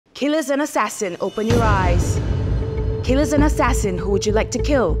Killer's an assassin, open your eyes. Killer's an assassin, who would you like to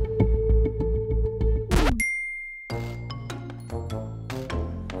kill?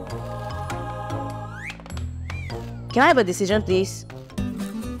 Can I have a decision, please?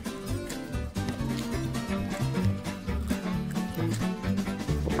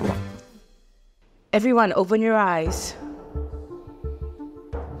 Everyone, open your eyes.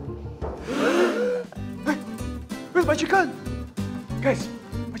 Where's my chicken? Guys,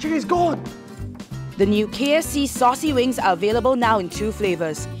 my chicken is gone. The new KFC Saucy Wings are available now in 2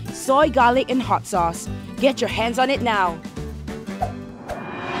 flavors, soy, garlic, and hot sauce. Get your hands on it now.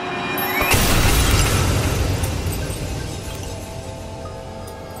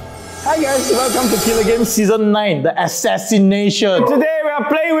 Hi guys, welcome to Killer Games Season 9, the Assassination. Today we are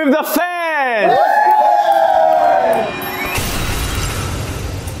playing with the fans!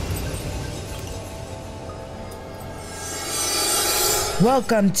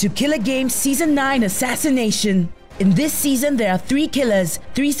 Welcome to Killer Games Season 9 Assassination. In this season, there are 3 killers,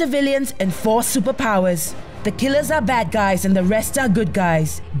 3 civilians, and 4 superpowers. The killers are bad guys and the rest are good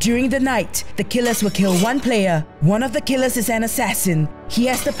guys. During the night, the killers will kill 1 player. One of the killers is an assassin. He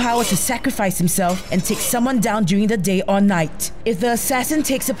has the power to sacrifice himself and take someone down during the day or night. If the assassin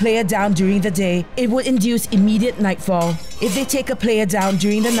takes a player down during the day, it would induce immediate nightfall. If they take a player down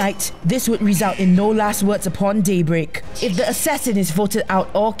during the night, this would result in no last words upon daybreak. If the assassin is voted out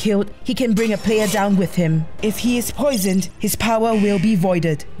or killed, he can bring a player down with him. If he is poisoned, his power will be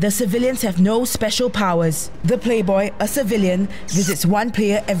voided. The civilians have no special powers. The playboy, a civilian, visits 1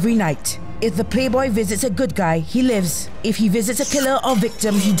 player every night. If the playboy visits a good guy, he lives. If he visits a killer or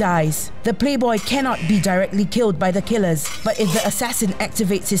victim, he dies. The playboy cannot be directly killed by the killers, but if the assassin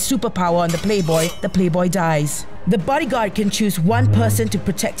activates his superpower on the playboy dies. The bodyguard can choose 1 person to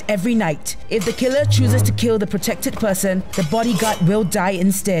protect every night. If the killer chooses to kill the protected person, the bodyguard will die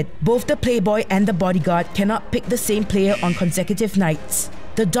instead. Both the playboy and the bodyguard cannot pick the same player on consecutive nights.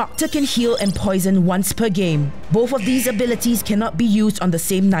 The doctor can heal and poison once per game. Both of these abilities cannot be used on the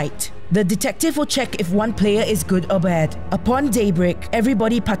same night. The detective will check if 1 player is good or bad. Upon daybreak,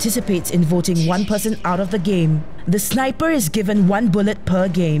 everybody participates in voting 1 person out of the game. The sniper is given 1 bullet per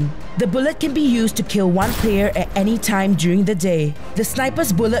game. The bullet can be used to kill 1 player at any time during the day. The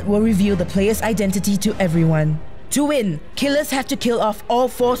sniper's bullet will reveal the player's identity to everyone. To win, killers have to kill off all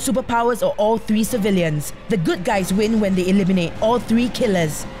 4 superpowers or all 3 civilians. The good guys win when they eliminate all 3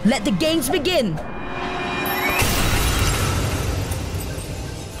 killers. Let the games begin!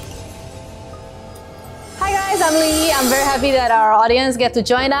 Hi guys, I'm LINGYI. I'm very happy that our audience get to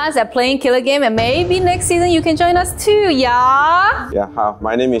join us at playing Killer Game, and maybe next season you can join us too, yeah? Yeah, hi,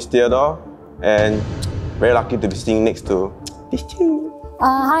 my name is Theodore and very lucky to be sitting next to these 2.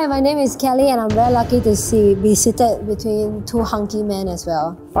 Hi, my name is Kelly and I'm very lucky to be seated between 2 hunky men as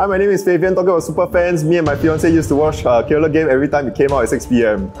well. Hi, my name is Fabian. Talking about super fans, me and my fiancé used to watch Killer Game every time it came out at 6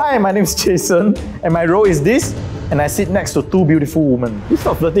 PM. Hi, my name is Jason and my role is this, and I sit next to 2 beautiful women. You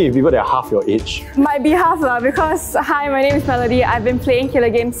stop flirting with people that are half your age. Might be half because hi, my name is Melody. I've been playing Killer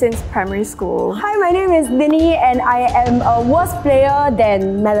Games since primary school. Hi, my name is Linny and I am a worse player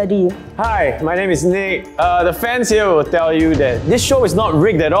than Melody. Hi, my name is Nick. The fans here will tell you that this show is not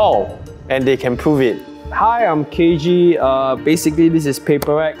rigged at all, and they can prove it. Hi, I'm KG. Basically, this is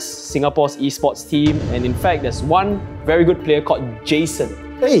PaperX, Singapore's esports team, and in fact, there's 1 very good player called Jason.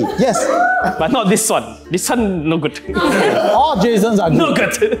 Hey, yes! But not this one. This one, no good. All Jasons are good. No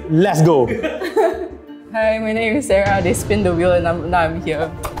good. Let's go. Hi, my name is Sarah. They spin the wheel and now I'm here.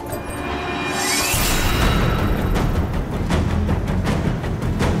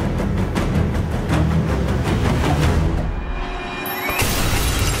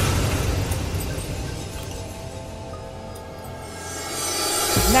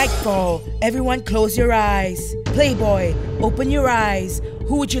 Nightfall. Everyone close your eyes. Playboy, open your eyes.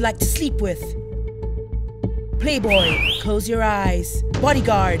 Who would you like to sleep with? Playboy, close your eyes.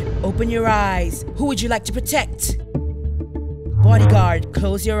 Bodyguard, open your eyes. Who would you like to protect? Bodyguard,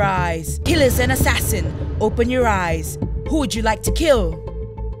 close your eyes. Killer's an assassin, open your eyes. Who would you like to kill?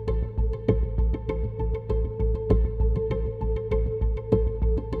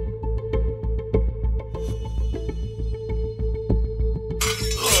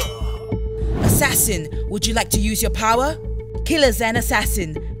 Assassin, would you like to use your power? Killer's an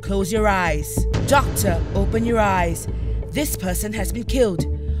assassin, close your eyes. Doctor, open your eyes. This person has been killed.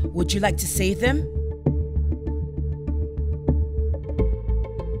 Would you like to save them?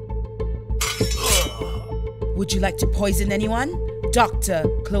 Would you like to poison anyone? Doctor,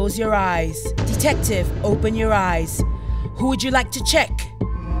 close your eyes. Detective, open your eyes. Who would you like to check?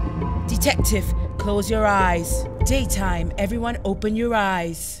 Detective, close your eyes. Daytime, everyone open your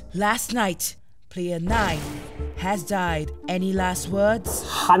eyes. Last night, player 9 has died. Any last words?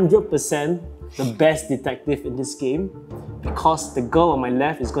 100% the best detective in this game, because the girl on my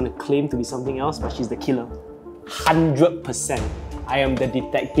left is going to claim to be something else, but she's the killer. 100%. I am the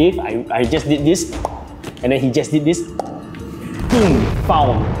detective. I just did this, and then he just did this. Boom!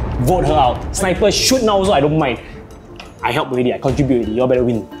 Found. Vote her out. Sniper shoot now also, I don't mind. I help already, I contribute already. You all better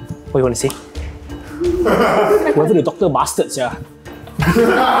win. What do you want to say? Whoever the doctor bastards, yeah.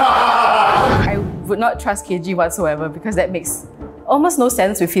 I would not trust KG whatsoever because that makes almost no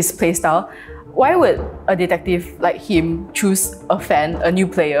sense with his playstyle. Why would a detective like him choose a fan, a new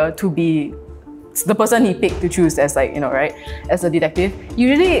player, to be the person he picked to choose as, like, you know, right, as a detective?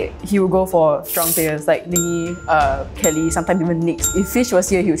 Usually he would go for strong players like LINGYI, Kelly, sometimes even Nick. If Fish was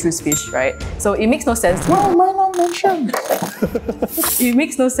here, he would choose Fish, right? So it makes no sense. Why am I not mentioned? It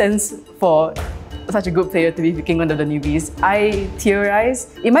makes no sense for such a good player to be picking one of the newbies. I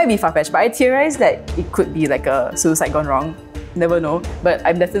theorize, it might be far-fetched, but I theorize that it could be like a suicide gone wrong. Never know. But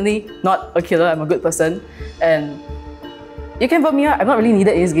I'm definitely not a killer, I'm a good person. And you can vote me out. I'm not really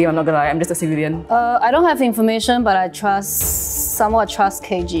needed in this game, I'm not gonna lie. I'm just a civilian. I don't have the information, but I somewhat trust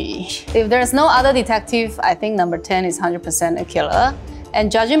KG. If there's no other detective, I think number 10 is 100% a killer. And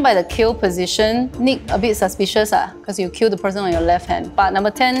judging by the kill position, Nick a bit suspicious because you killed the person on your left hand. But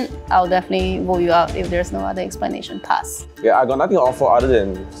number 10, I'll definitely vote you out if there's no other explanation. Pass. Yeah, I got nothing to offer other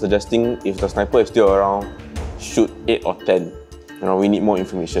than suggesting if the sniper is still around, shoot 8 or 10. You know, we need more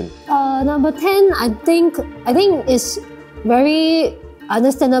information. Number 10, I think it's very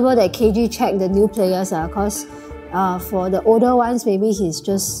understandable that KG checked the new players because for the older ones, maybe he's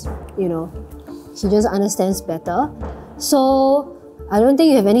just, you know, he just understands better. So I don't think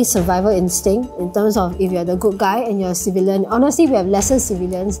you have any survival instinct in terms of if you're the good guy and you're a civilian. Honestly, we have lesser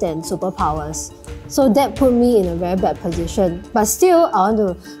civilians than superpowers. So that put me in a very bad position. But still, I want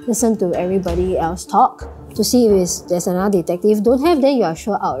to listen to everybody else talk to see if there's another detective. Don't have, then you are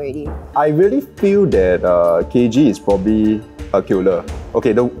sure out already. I really feel that KG is probably a killer.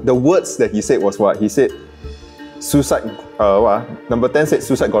 Okay, the words that he said was what? He said suicide, number 10 said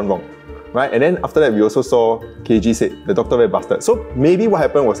suicide gone wrong. Right? And then after that, we also saw KG said the doctor very bastard. So maybe what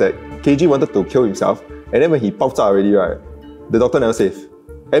happened was that KG wanted to kill himself, and then when he popped out already, right, the doctor never saved.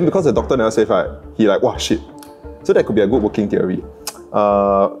 And because the doctor never saved, right, he like, wow, shit. So that could be a good working theory.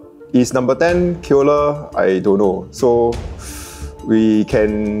 Is number 10 killer? I don't know. So we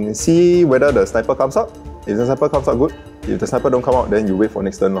can see whether the sniper comes out. If the sniper comes out, good. If the sniper don't come out, then you wait for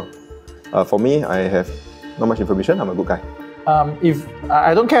next turn. For me, I have not much information. I'm a good guy. If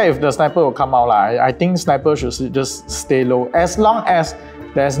I don't care if the sniper will come out, I think sniper should just stay low. As long as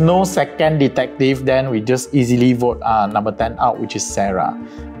there's no second detective, then we just easily vote number 10 out, which is Sarah.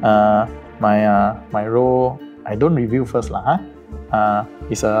 My role, I don't review first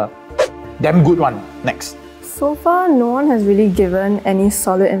it's a damn good one. Next. So far, no one has really given any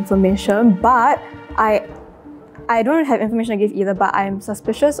solid information, but I don't have information to give either, but I'm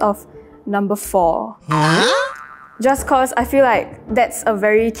suspicious of number 4. Just cause I feel like that's a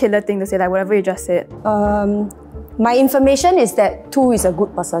very killer thing to say, like whatever you just said. My information is that 2 is a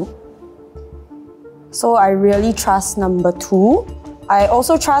good person. So I really trust number 2. I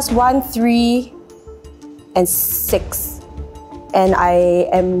also trust 1, 3, and 6. And I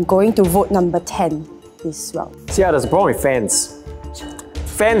am going to vote number 10 as well. See, there's a problem with fans.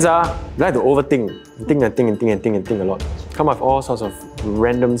 Fans like to overthink, think a lot. Come up with all sorts of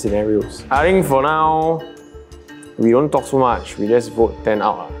random scenarios. I think for now, we don't talk so much, we just vote 10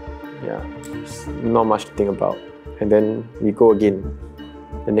 out. Yeah, it's not much to think about. And then we go again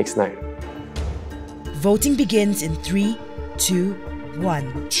the next night. Voting begins in 3, 2,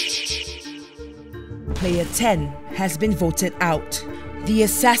 1. Player 10 has been voted out. The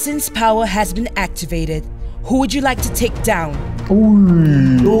assassin's power has been activated. Who would you like to take down? Ooh,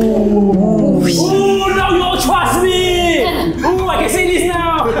 now you all trust me! Ooh, I can say this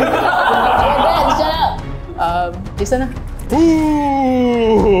now! Listen.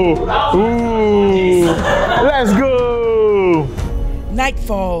 Ooh! Let's go!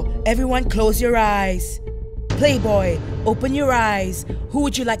 Nightfall, everyone close your eyes. Playboy, open your eyes. Who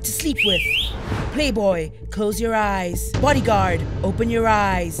would you like to sleep with? Playboy, close your eyes. Bodyguard, open your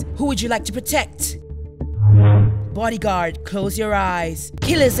eyes. Who would you like to protect? Bodyguard, close your eyes.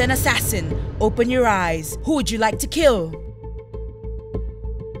 Killers and assassin, open your eyes. Who would you like to kill?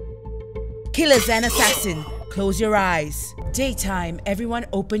 Killers and assassin, close your eyes. Daytime, everyone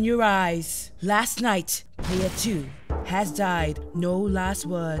open your eyes. Last night, player 2 has died. No last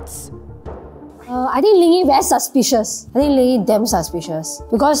words. I think LINGYI very suspicious. I think LINGYI damn suspicious.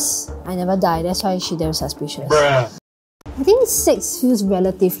 Because I never die, that's why she damn suspicious. Bruh. I think 6 feels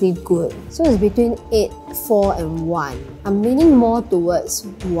relatively good. So it's between 8, 4 and 1. I'm leaning more towards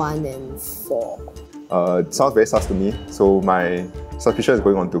 1 and 4. It sounds very sus to me. So my suspicion is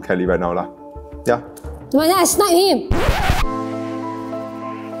going on to Kelly right now lah. Yeah. Why not I snipe him?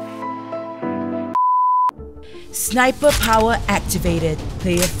 Sniper power activated.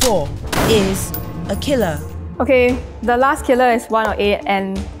 Player 4 is a killer. Okay, the last killer is 1 or 8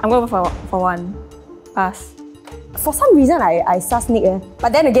 and I'm going for 1. Pass. For some reason, I sus Nick.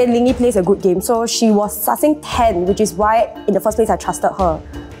 But then again, LINGYI plays a good game. So she was sussing 10, which is why in the first place I trusted her.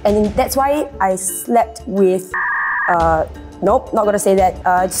 And that's why I slept with... nope, not going to say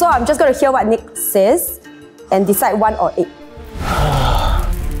that. So I'm just going to hear what Nick says and decide 1 or 8.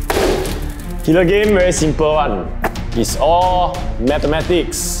 Killer game, very simple one. It's all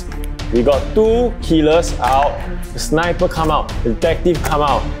mathematics. We got 2 killers out, the sniper come out, the detective come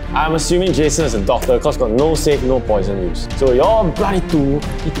out. I'm assuming Jason is a doctor because got no safe, no poison use. So your bloody 2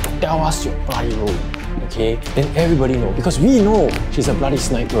 need to tell us your bloody role. Okay? Then everybody know. Because we know she's a bloody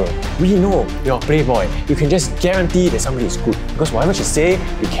sniper. We know you're a playboy. You can just guarantee that somebody is good. Because whatever she say,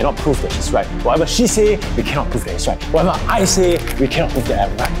 we cannot prove that she's right. Whatever she say, we cannot prove that it's right. Whatever I say, we cannot prove that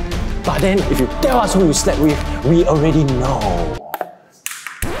I'm right. But then if you tell us who you slept with, we already know.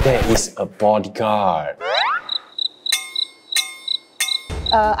 There is a bodyguard.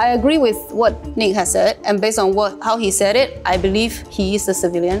 I agree with what Nick has said, and based on how he said it, I believe he is the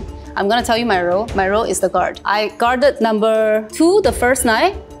civilian. I'm gonna tell you my role. My role is the guard. I guarded number 2 the first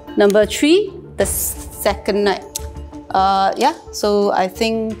night, number 3 the second night. Yeah, so I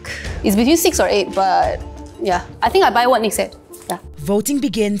think it's between 6 or 8, but yeah, I think I buy what Nick said. Yeah. Voting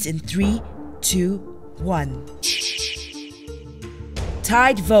begins in 3, 2, 1.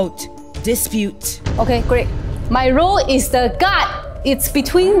 Tied vote. Dispute. Okay, great. My role is the guard. It's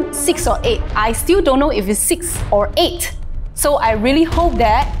between 6 or 8. I still don't know if it's 6 or 8. So I really hope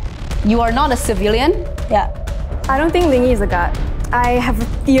that you are not a civilian. Yeah. I don't think LINGYI is a guard. I have a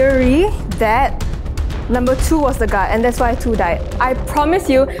theory that number 2 was the guard and that's why 2 died. I promise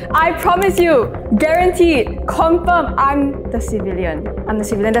you, guaranteed, confirm, I'm the civilian. I'm the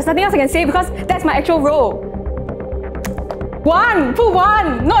civilian. There's nothing else I can say because that's my actual role. 1! Put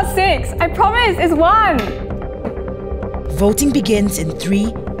 1! Not 6! I promise, it's 1! Voting begins in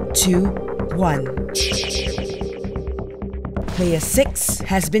 3, 2, 1. Player 6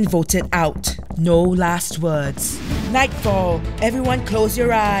 has been voted out. No last words. Nightfall. Everyone close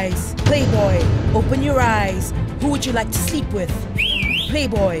your eyes. Playboy, open your eyes. Who would you like to sleep with?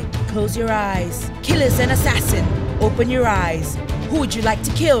 Playboy, close your eyes. Killers and assassin, open your eyes. Who would you like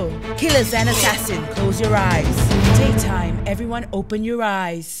to kill? Killers and assassin, close your eyes. Daytime, everyone open your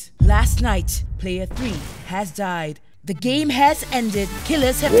eyes. Last night, player 3 has died. The game has ended.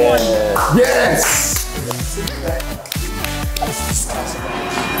 Killers have won. Yes!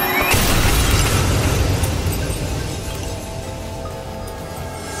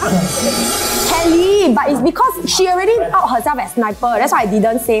 Kelly, but it's because she already out herself as sniper. That's why I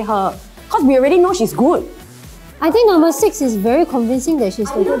didn't say her. Because we already know she's good. I think number 6 is very convincing that she's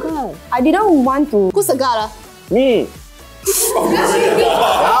the good guy. I didn't want to. Who's the guard? Me.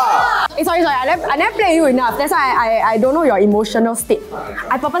 Sorry, I never played you enough. That's why I don't know your emotional state.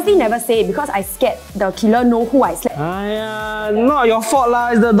 I purposely never say it because I scared the killer know who I slept. Not your fault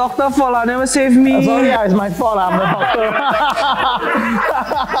lah. It's the doctor's fault lah. Never save me. Sorry, it's my fault. I'm the doctor.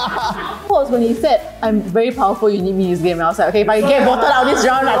 Was when he said, I'm very powerful, you need me in this game. I was like, okay, if I get voted out this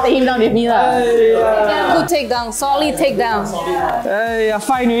round, I take him down with me lah. Good takedown, solid takedown. Hey,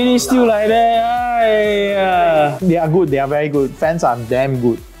 fine already, still like that. They are good, they are very good. Fans are damn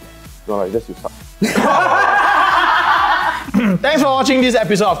good. No, like just you suck. Thanks for watching this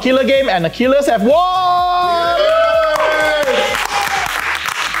episode of Killer Game, and the killers have won!